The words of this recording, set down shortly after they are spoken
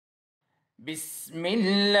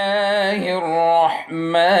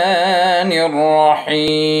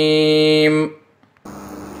बिस्मिल्लाहिर्रहमानिर्रहीम।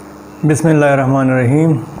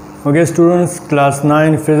 बिस्मिल्लाहिर्रहमानिर्रहीम। Okay students, class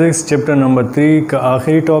 9 physics chapter number 3 का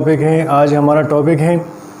आखिरी टॉपिक है। आज हमारा टॉपिक है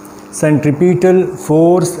centripetal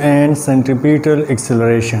force and centripetal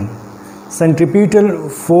acceleration. Centripetal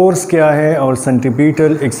force क्या है और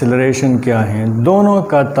सेंट्रीपिटल एक्सेलरेशन क्या है? दोनों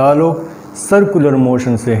का ताल्लुक सर्कुलर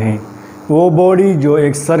मोशन से है। वो बॉडी जो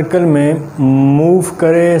एक सर्कल में मूव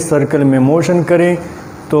करे, सर्कल में मोशन करे,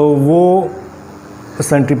 तो वो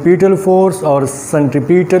सेंट्रीपिटल फोर्स और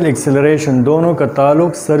सेंट्रीपिटल एक्सेलरेशन दोनों का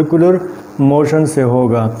ताल्लुक सर्कुलर मोशन से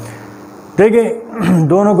होगा। देखिए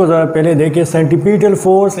दोनों को ज़रा पहले देखिए, centripetal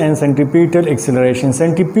force and centripetal acceleration.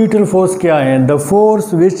 Centripetal force क्या है? The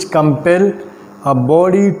force which compel a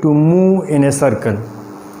body to move in a circle.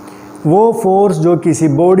 वो फोर्स जो किसी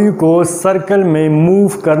बॉडी को सर्कल में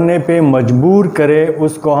मूव करने पे मजबूर करे,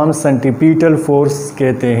 उसको हम सेंट्रीपिटल फोर्स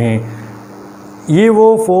कहते हैं। ये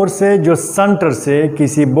वो फोर्स है जो सेंटर से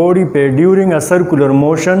किसी बॉडी पे during a circular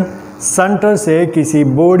motion, centre से किसी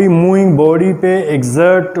बॉडी मूविंग बॉडी पे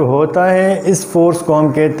एक्सर्ट होता है। इस फोर्स को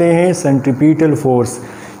हम कहते हैं सेंट्रीपिटल फोर्स।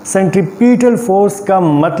 सेंट्रीपिटल फोर्स का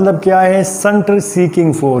मतलब क्या है? Centre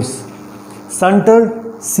seeking force. Centre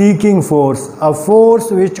seeking force, a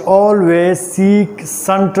force which always seek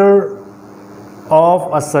centre of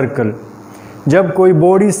a circle. जब कोई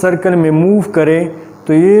बॉडी सर्कल में मूव करे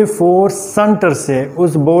तो ये फोर्स सेंटर से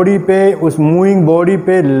उस बॉडी पे, उस मूविंग बॉडी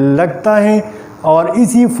पे लगता है, और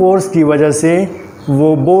इसी फोर्स की वजह से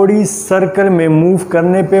वो बॉडी सर्कल में मूव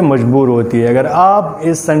करने पे मजबूर होती है। अगर आप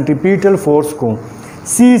इस सेंट्रीपिटल फोर्स को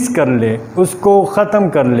सीज कर ले, उसको ख़त्म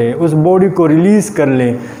कर ले, उस बॉडी को रिलीज़ कर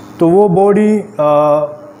ले, तो वो बॉडी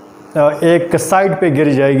एक साइड पे गिर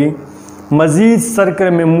जाएगी, मज़ीद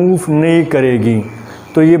सर्कल में मूव नहीं करेगी।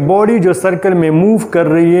 तो ये बॉडी जो सर्कल में मूव कर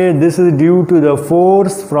रही है, this is due to the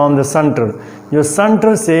force from the centre. जो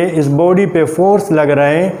सेंटर से इस बॉडी पे फोर्स लग रहा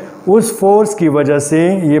है, उस फोर्स की वजह से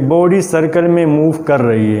ये बॉडी सर्कल में मूव कर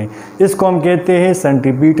रही है। इसको हम कहते हैं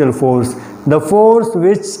centripetal force. The force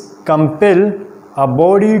which compel a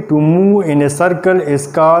body to move in a circle is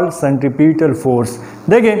called centripetal force.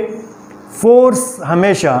 देखें, फोर्स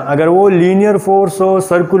हमेशा, अगर वो लीनियर फोर्स हो,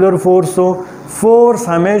 सर्कुलर फोर्स हो, फोर्स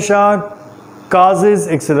हमेशा causes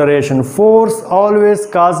acceleration. Force always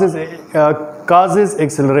causes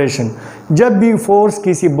acceleration. जब भी फोर्स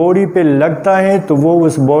किसी बॉडी पे लगता है तो वो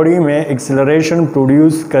उस बॉडी में एक्सेलरेशन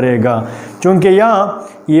प्रोड्यूस करेगा। क्योंकि यहाँ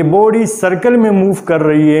ये बॉडी सर्कल में मूव कर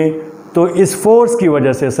रही है, तो इस फोर्स की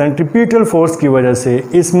वजह से, सेंट्रीपिटल फोर्स की वजह से,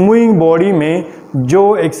 इस मूविंग बॉडी में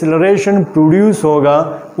जो एक्सेलरेशन प्रोड्यूस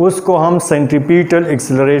होगा उसको हम सेंट्रीपिटल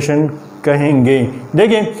एक्सेलरेशन कहेंगे।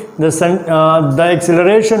 देखिए, the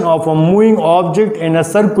acceleration of a moving object in a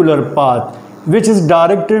circular path which is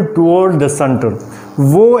directed toward the centre.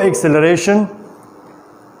 वो एक्सेलरेशन,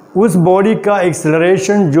 उस बॉडी का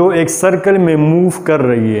एक्सेलरेशन जो एक सर्कल में मूव कर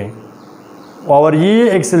रही है, और ये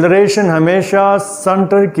एक्सेलरेशन हमेशा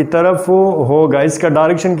सेंटर की तरफ होगा। इसका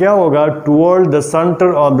डायरेक्शन क्या होगा? Toward the centre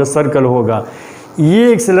of the circle होगा।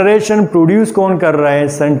 ये एक्सेलरेशन प्रोड्यूस कौन कर रहा है?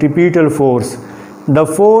 Centripetal force. The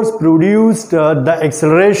force produced, the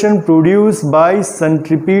acceleration produced by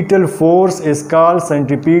centripetal force is called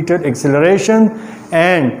centripetal acceleration,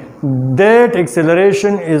 and that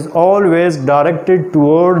acceleration is always directed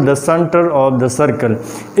toward the center of the circle.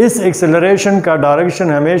 इस acceleration का direction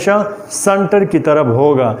हमेशा center की तरफ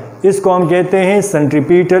होगा। इसको हम कहते हैं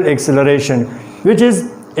centripetal acceleration, which is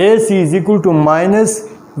AC is equal to minus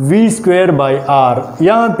v square by r।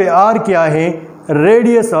 यहाँ पे r क्या है?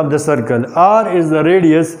 Radius of the circle. r is the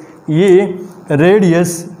radius. ये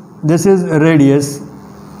radius, this is radius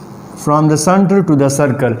from the centre to the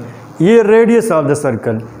circle. ये radius of the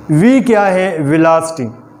circle. v क्या है? Velocity.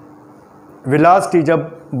 Velocity,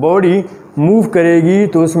 जब body move करेगी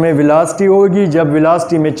तो उसमें वेलोसिटी होगी। जब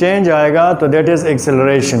वेलोसिटी में चेंज आएगा तो दैट इज़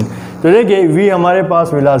एक्सेलरेशन। तो देखिए, v हमारे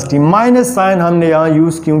पास वेलोसिटी। माइनस साइन हमने यहाँ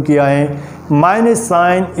यूज़ क्यों किया है? माइनस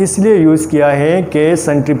साइन इसलिए यूज़ किया है कि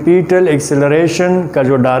सेंट्रीपिटल एक्सेलरेशन का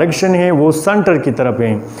जो डायरेक्शन है वो सेंटर की तरफ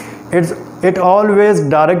है। It always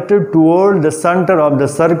directed toward the centre of the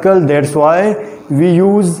circle, that's why we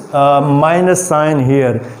use minus sign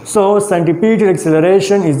here. So centripetal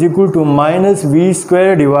acceleration is equal to minus we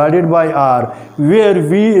square divided by are, where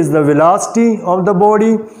V is the velocity of the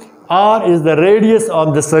body, r is the radius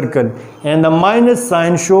of the circle, and the minus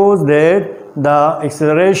sign shows that the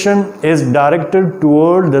acceleration is directed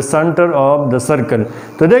toward the center of the circle.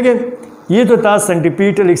 तो देखें, ये तो था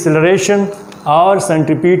centripetal acceleration और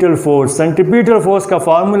centripetal force. Centripetal force का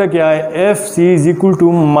formula क्या है? Fc is equal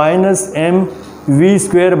to minus M we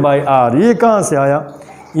square by are. ये कहाँ से आया?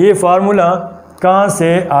 ये फार्मूला कहाँ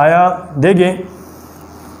से आया? देखिए,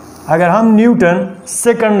 अगर हम Newton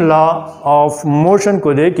second law of motion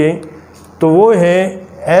को देखें तो वो है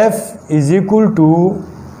F is equal to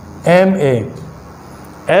M A.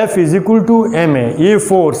 F is equal to M A, ये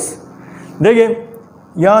फोर्स। देखिए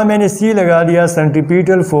यहाँ मैंने C लगा दिया,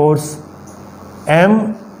 सेंट्रीपिटल फोर्स। M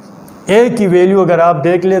A की वैल्यू अगर आप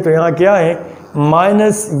देख ले तो यहाँ क्या है,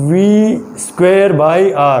 -v²/r।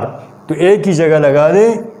 तो A की जगह लगा दे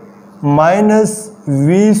 -v²/r।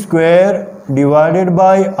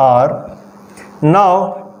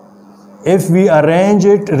 Now if we rearrange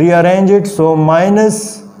it, so -mv²/r.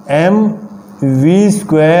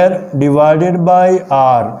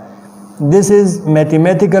 This is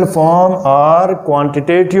mathematical form or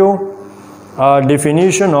quantitative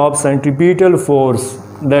definition of centripetal force,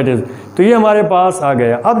 that is। तो ये हमारे पास आ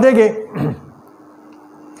गया। अब देखिए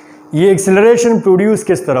ये एक्सेलरेशन प्रोड्यूस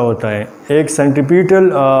किस तरह होता है, एक सेंट्रीपिटल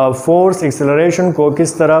फोर्स एक्सेलरेशन को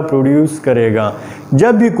किस तरह प्रोड्यूस करेगा।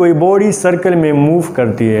 जब भी कोई बॉडी सर्कल में मूव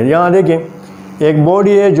करती है, यहाँ देखें एक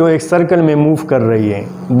बॉडी है जो एक सर्कल में मूव कर रही है,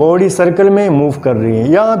 बॉडी सर्कल में मूव कर रही है,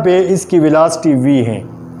 यहाँ पे इसकी वेलोसिटी v है,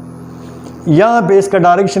 यहाँ पे इसका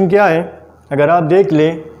डायरेक्शन क्या है, अगर आप देख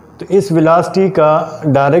लें तो इस वेलोसिटी का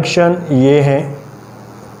डायरेक्शन ये है,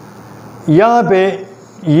 यहाँ पे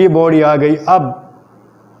ये बॉडी आ गई। अब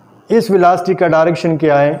इस वेलोसिटी का डायरेक्शन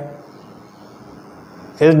क्या है,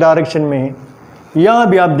 इस डायरेक्शन में है। यहाँ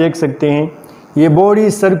भी आप देख सकते हैं ये बॉडी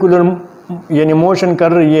सर्कुलर यानी मोशन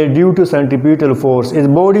कर रही है ड्यू टू सेंट्रीपिटल फोर्स। इस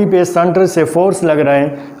बॉडी पे सेंटर से फोर्स लग रहा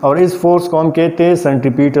है और इस फोर्स को हम कहते हैं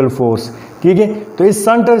सेंट्रीपिटल फोर्स, ठीक है। तो इस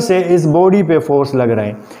सेंटर से इस बॉडी पे फोर्स लग रहा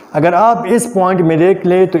है। अगर आप इस पॉइंट में देख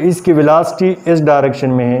ले तो इसकी वेलोसिटी इस डायरेक्शन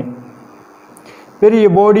में है। फिर ये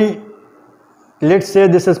body, let's say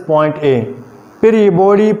this is point A, फिर ये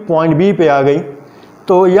बॉडी पॉइंट बी पे आ गई,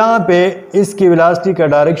 तो यहाँ पे इसकी वेलोसिटी का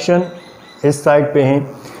डायरेक्शन इस साइड पे है।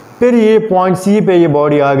 फिर ये पॉइंट सी पे ये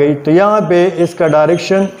बॉडी आ गई, तो यहाँ पे इसका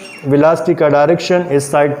डायरेक्शन, वेलोसिटी का डायरेक्शन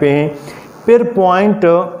इस साइड पे है। फिर पॉइंट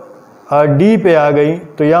डी पे आ गई,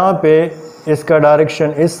 तो यहाँ पे इसका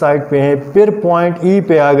डायरेक्शन इस साइड पे है। फिर पॉइंट ई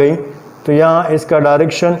पे आ गई, तो यहाँ इसका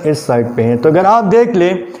डायरेक्शन इस साइड पे है। तो अगर आप देख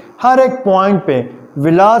लें हर एक पॉइंट पे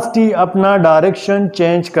वेलोसिटी अपना डायरेक्शन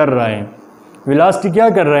चेंज कर रहा है। वेलोसिटी क्या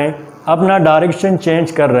कर रहे हैं, अपना डायरेक्शन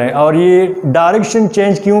चेंज कर रहे हैं। और ये डायरेक्शन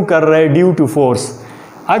चेंज क्यों कर रहे हैं, ड्यू टू फोर्स।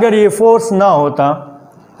 अगर ये फोर्स ना होता,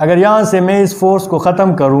 अगर यहाँ से मैं इस फोर्स को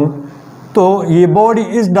ख़त्म करूँ तो ये बॉडी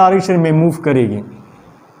इस डायरेक्शन में मूव करेगी,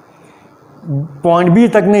 पॉइंट बी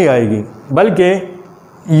तक नहीं आएगी, बल्कि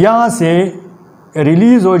यहाँ से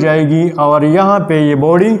रिलीज़ हो जाएगी और यहाँ पे ये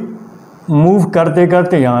बॉडी मूव करते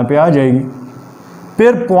करते यहाँ पे आ जाएगी।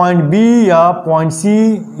 फिर पॉइंट बी या पॉइंट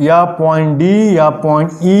सी या पॉइंट डी या पॉइंट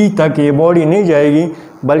ई तक ये बॉडी नहीं जाएगी,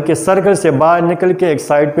 बल्कि सर्कल से बाहर निकल के एक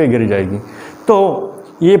साइड पे गिर जाएगी। तो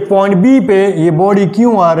ये पॉइंट बी पे ये बॉडी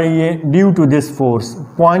क्यों आ रही है, due to this force.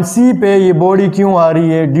 Point सी पे ये बॉडी क्यों आ रही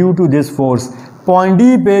है, due to this force. Point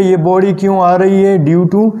D पे ये बॉडी क्यों आ रही है, due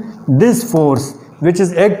to this force which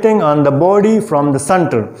is acting on the body from the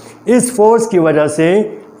centre. इस फोर्स की वजह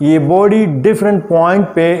से ये बॉडी डिफरेंट पॉइंट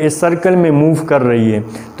पे इस सर्कल में मूव कर रही है।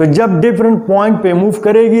 तो जब डिफरेंट पॉइंट पे मूव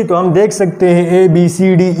करेगी तो हम देख सकते हैं A B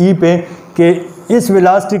C D E पे कि इस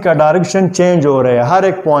वेलोसिटी का डायरेक्शन चेंज हो रहा है हर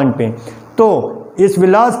एक पॉइंट पे। तो इस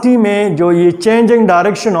वेलोसिटी में जो ये चेंजिंग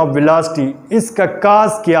डायरेक्शन ऑफ वेलोसिटी, इसका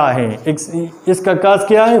काज क्या है, इसका काज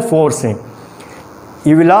क्या है, फोर्स है।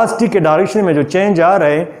 ये वेलोसिटी के डायरेक्शन में जो चेंज आ रहा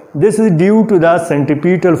है, this is due to the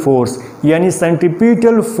centripetal force, यानी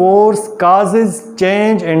centripetal force causes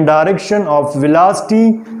change in direction of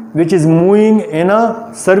velocity which is moving in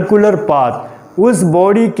a circular path. उस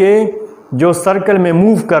बॉडी के जो सर्कल में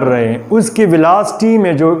मूव कर रहे हैं उसकी वेलोसिटी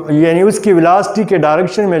में जो, यानी उसकी वेलोसिटी के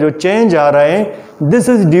डायरेक्शन में जो चेंज आ रहा है, this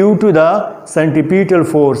is due to the centripetal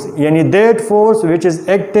force, यानी that force which is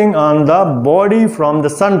acting on the body from the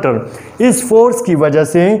centre. इस फोर्स की वजह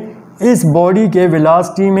से इस बॉडी के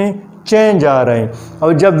वेलोसिटी में चेंज आ रहा है।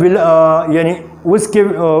 और जब यानी उसके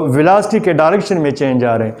वेलोसिटी के डायरेक्शन में चेंज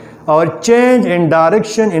आ रहे हैं, और change in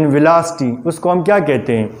direction in velocity उसको हम क्या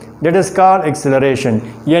कहते हैं, दैट इज कॉल्ड एक्सेलरेशन,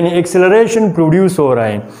 यानी एक्सेलरेशन प्रोड्यूस हो रहा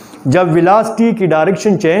है। जब वेलोसिटी की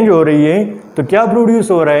डायरेक्शन चेंज हो रही है तो क्या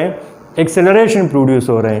प्रोड्यूस हो रहा है, एक्सेलरेशन प्रोड्यूस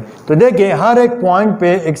हो रहा है। तो देखिए हर एक पॉइंट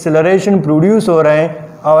पे एक्सेलरेशन प्रोड्यूस हो रहा है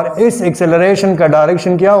और इस एक्सेलरेशन का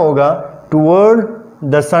डायरेक्शन क्या होगा, टुवर्ड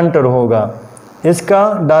द सेंटर होगा। इसका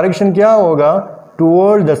डायरेक्शन क्या होगा,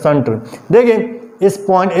 टुवर्ड द सेंटर। देखिए इस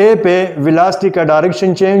पॉइंट ए पे वेलोसिटी का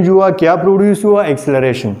डायरेक्शन चेंज हुआ, क्या प्रोड्यूस हुआ,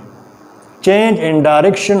 acceleration. Change in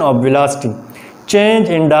direction of velocity, change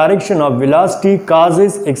in direction of velocity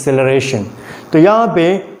causes acceleration. तो यहाँ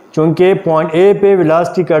पे चूँकि पॉइंट ए पे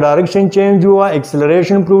वेलोसिटी का डायरेक्शन चेंज हुआ,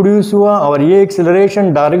 एक्सेलरेशन प्रोड्यूस हुआ और ये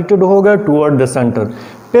एक्सेलरेशन डायरेक्टेड होगा टुवर्ड द सेंटर।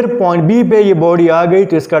 फिर पॉइंट बी पे ये बॉडी आ गई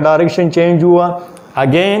तो इसका डायरेक्शन चेंज हुआ,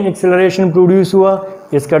 अगेन एक्सेलरेशन प्रोड्यूस हुआ,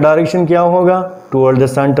 इसका डायरेक्शन क्या होगा, टुवर्ड द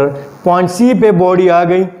सेंटर। पॉइंट सी पे बॉडी आ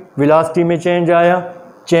गई, वेलोसिटी में चेंज आया,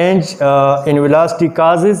 change in velocity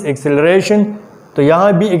causes acceleration, तो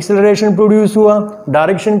यहाँ भी एक्सेलरेशन प्रोड्यूस हुआ,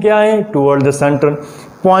 डायरेक्शन क्या है, toward the centre.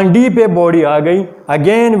 Point D पे बॉडी आ गई,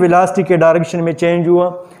 अगेन वेलोसिटी के डायरेक्शन में चेंज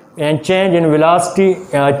हुआ and change in velocity,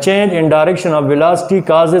 change in direction of velocity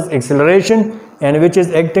causes acceleration and which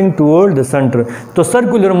is acting toward the centre. तो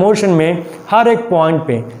circular motion में हर एक पॉइंट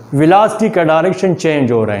पे velocity का डायरेक्शन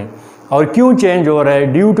चेंज हो रहा है, और क्यों चेंज हो रहा है,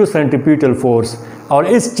 ड्यू टू सेंट्रीपिटल फोर्स, और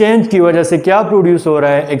इस चेंज की वजह से क्या प्रोड्यूस हो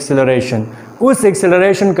रहा है, एक्सेलरेशन। उस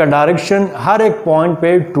एक्सेलरेशन का डायरेक्शन हर एक पॉइंट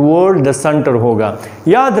पे टुवर्ड द सेंटर होगा।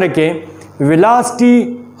 याद रखें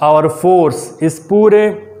वेलोसिटी और फोर्स इस पूरे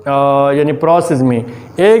यानी प्रोसेस में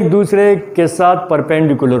एक दूसरे के साथ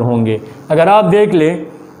परपेंडिकुलर होंगे। अगर आप देख लें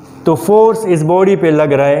तो फोर्स इस बॉडी पे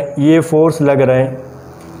लग रहा है, ये फोर्स लग रहा है,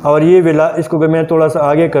 और ये इसको मैं थोड़ा सा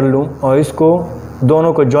आगे कर लूँ और इसको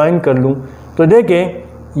दोनों को ज्वाइन कर लूँ तो देखें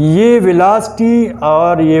ये वेलोसिटी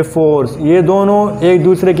और ये फोर्स, ये दोनों एक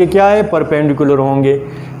दूसरे के क्या है, परपेंडिकुलर होंगे।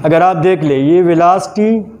 अगर आप देख ले ये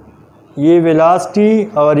वेलोसिटी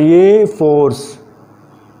और ये फोर्स,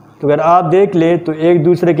 तो अगर आप देख ले तो एक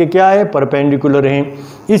दूसरे के क्या है, परपेंडिकुलर हैं।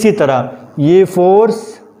 इसी तरह ये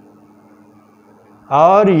फोर्स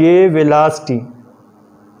और ये वेलोसिटी,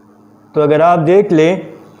 तो अगर आप देख लें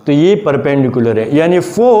तो ये परपेंडिकुलर है, यानी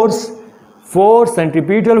फोर्स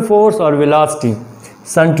सेंट्रीपिटल फोर्स और velocity,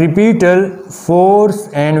 centripetal force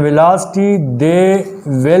and velocity they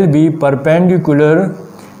will be perpendicular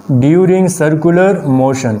during circular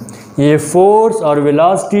motion. ये फोर्स और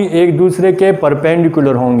वेलोसिटी एक दूसरे के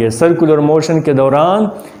परपेंडिकुलर होंगे, सर्कुलर मोशन के दौरान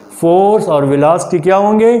फोर्स और वेलोसिटी क्या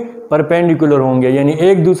होंगे, परपेंडिकुलर होंगे, यानी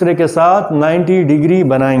एक दूसरे के साथ 90 डिग्री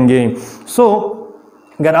बनाएंगे।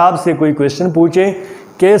 अगर आपसे कोई क्वेश्चन पूछे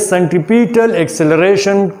कि सेंट्रीपिटल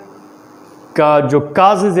एक्सेलरेशन का जो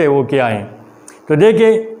काजेज है वो क्या है, तो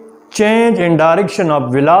देखिए change in direction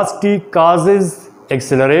of velocity causes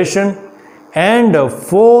acceleration and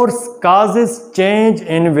force causes change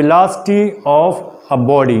in velocity of a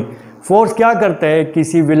body. Force क्या करता है,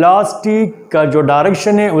 किसी वेलोसिटी का जो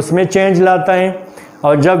डायरेक्शन है उसमें चेंज लाता है,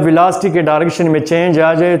 और जब वेलोसिटी के डायरेक्शन में चेंज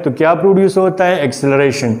आ जाए तो क्या प्रोड्यूस होता है,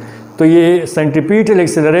 एक्सेलरेशन। तो ये centripetal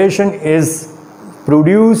acceleration is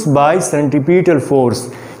produce by centripetal force.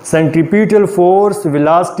 Centripetal force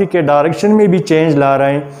velocity के डायरेक्शन में भी चेंज ला रहा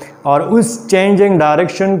है, और उस चेंजिंग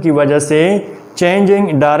डायरेक्शन की वजह से, चेंजिंग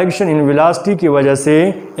डायरेक्शन इन वेलोसिटी की वजह से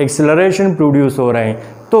एक्सेलरेशन प्रोड्यूस हो रहा है।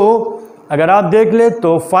 तो अगर आप देख ले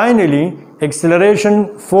तो फाइनली एक्सेलरेशन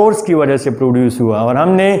फोर्स की वजह से प्रोड्यूस हुआ, और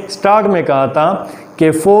हमने स्टार्ट में कहा था कि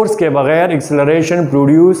फोर्स के बगैर एक्सेलरेशन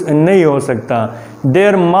प्रोड्यूस नहीं हो सकता।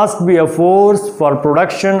 There must be a force for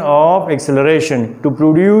production of acceleration. To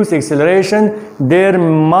produce acceleration there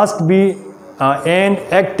must be an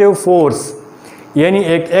active force, यानी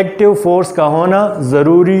एक एक्टिव फोर्स का होना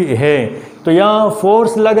ज़रूरी है। तो यहाँ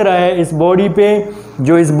फोर्स लग रहा है इस बॉडी पे,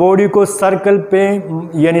 जो इस बॉडी को सर्कल पे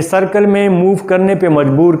यानी सर्कल में मूव करने पे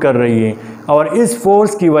मजबूर कर रही है, और इस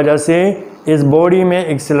फोर्स की वजह से इस बॉडी में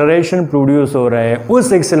एक्सेलरेशन प्रोड्यूस हो रहा है।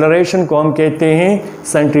 उस एक्सेलरेशन को हम कहते हैं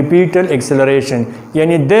सेंट्रीपिटल एक्सेलरेशन,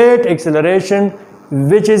 यानी that acceleration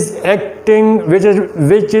which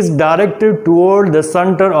is directed toward the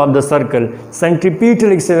center of the circle.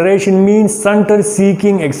 Centripetal acceleration means center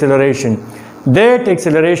seeking acceleration. That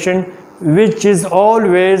acceleration which is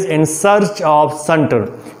always in search of center,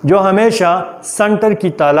 जो हमेशा सेंटर की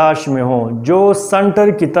तलाश में हो, जो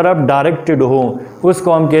सेंटर की तरफ डायरेक्टेड हो,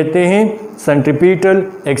 उसको हम कहते हैं सेंट्रीपिटल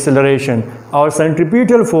एक्सेलरेशन। और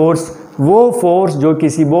सेंट्रीपिटल फोर्स वो फोर्स जो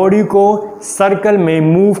किसी बॉडी को सर्कल में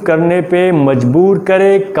मूव करने पे मजबूर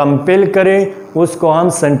करे, कंपेल करे, उसको हम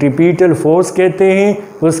सेंट्रीपिटल फोर्स कहते हैं।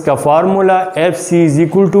 उसका formula Fc =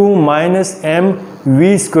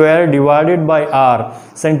 -mv² divided by r।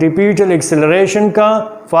 Centripetal acceleration का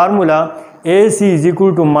formula AC =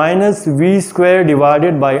 -v²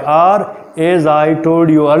 divided by r। As I told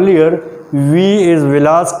you earlier, v is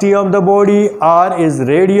velocity of the body, r is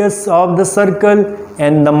radius of the circle,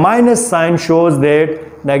 and the minus sign shows that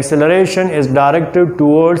the acceleration is directed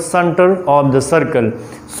towards center of the circle.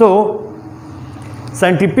 So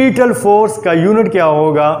centripetal force का unit क्या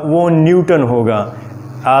होगा, वो Newton होगा।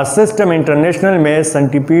 System international में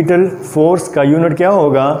centripetal force का unit क्या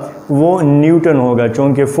होगा, वो न्यूटन होगा।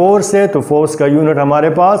 चूँकि फोर्स है तो फोर्स का यूनिट हमारे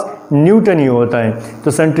पास न्यूटन ही होता है।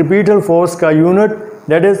 तो सेंट्रीपिटल फोर्स का unit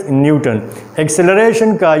that is Newton.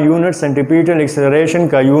 Acceleration का यूनिट, सेंट्रीपिटल एक्सेलरेशन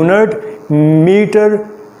का यूनिट मीटर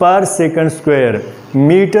पर सेकंड स्क्वायर।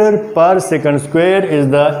 मीटर पर second square is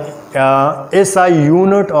the SI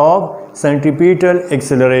unit of centripetal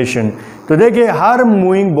acceleration. तो देखिए हर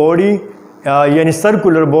मूविंग बॉडी यानी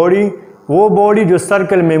सर्कुलर बॉडी, वो बॉडी जो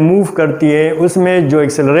सर्कल में मूव करती है उसमें जो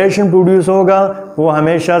एक्सेलरेशन प्रोड्यूस होगा वो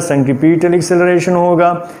हमेशा सेंट्रीपिटल एक्सेलरेशन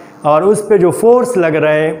होगा, और उस पे जो फोर्स लग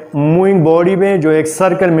रहा है मूविंग बॉडी में जो एक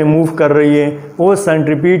सर्कल में मूव कर रही है वो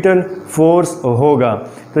सेंट्रीपिटल फोर्स होगा।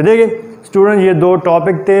 तो देखिए स्टूडेंट ये दो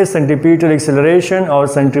टॉपिक थे, सेंट्रीपिटल एक्सेलरेशन और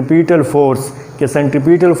सेंट्रीपिटल फोर्स, कि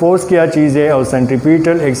सेंट्रीपिटल फोर्स क्या चीज़ है और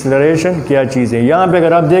सेंट्रीपिटल एक्सेलरेशन क्या चीज़ है। यहाँ पे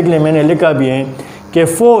अगर आप देख लें मैंने लिखा भी है कि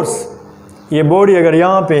फोर्स, ये बॉडी अगर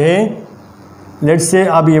यहाँ पे है, लेट्स से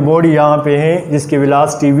अब ये बॉडी यहाँ पे है जिसकी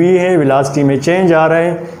वेलोसिटी v है, वेलोसिटी में चेंज आ रहा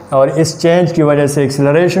है और इस चेंज की वजह से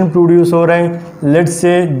एक्सेलरेशन प्रोड्यूस हो रहा है। Let's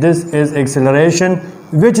say this is acceleration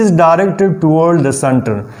which is directed toward the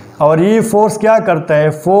centre, और ये फोर्स क्या करता है,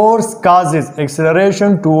 force causes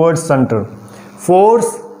acceleration toward centre, force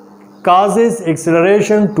causes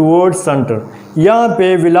acceleration toward centre. यहाँ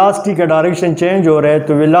पे वेलोसिटी का डायरेक्शन चेंज हो रहा है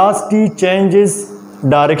तो वेलोसिटी चेंजेस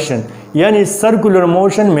डायरेक्शन, यानी सर्कुलर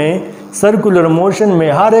मोशन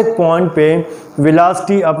में हर एक पॉइंट पे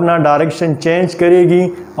वेलोसिटी अपना डायरेक्शन चेंज करेगी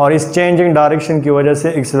और इस चेंजिंग डायरेक्शन की वजह से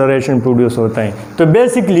एक्सेलरेशन प्रोड्यूस होता है। तो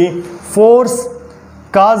basically force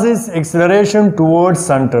causes acceleration toward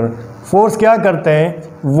centre, force क्या करता है,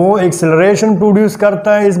 वो एक्सेलरेशन प्रोड्यूस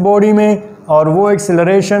करता है इस बॉडी में और वो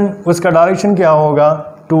एक्सेलरेशन उसका डायरेक्शन क्या होगा,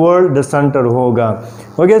 टूवर्ड द सेंटर होगा।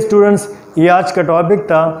 ओके स्टूडेंट्स, ये आज का टॉपिक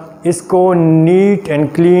था, इसको नीट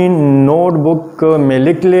एंड क्लीन नोटबुक में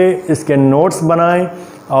लिख ले, इसके नोट्स बनाएं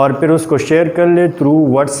और फिर उसको शेयर कर ले थ्रू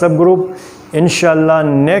व्हाट्सएप ग्रुप। इंशाल्लाह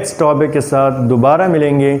नेक्स्ट टॉपिक के साथ दोबारा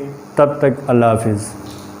मिलेंगे, तब तक अल्लाह हाफिज़।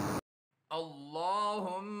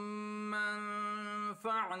 अल्लाहुम्मा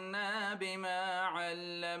अंफ़अना बिमा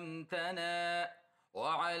अल्लमतना व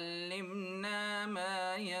अल्लिमना मा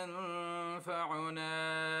यंफ़अुना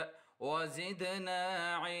व ज़िदना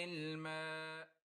इल्मा।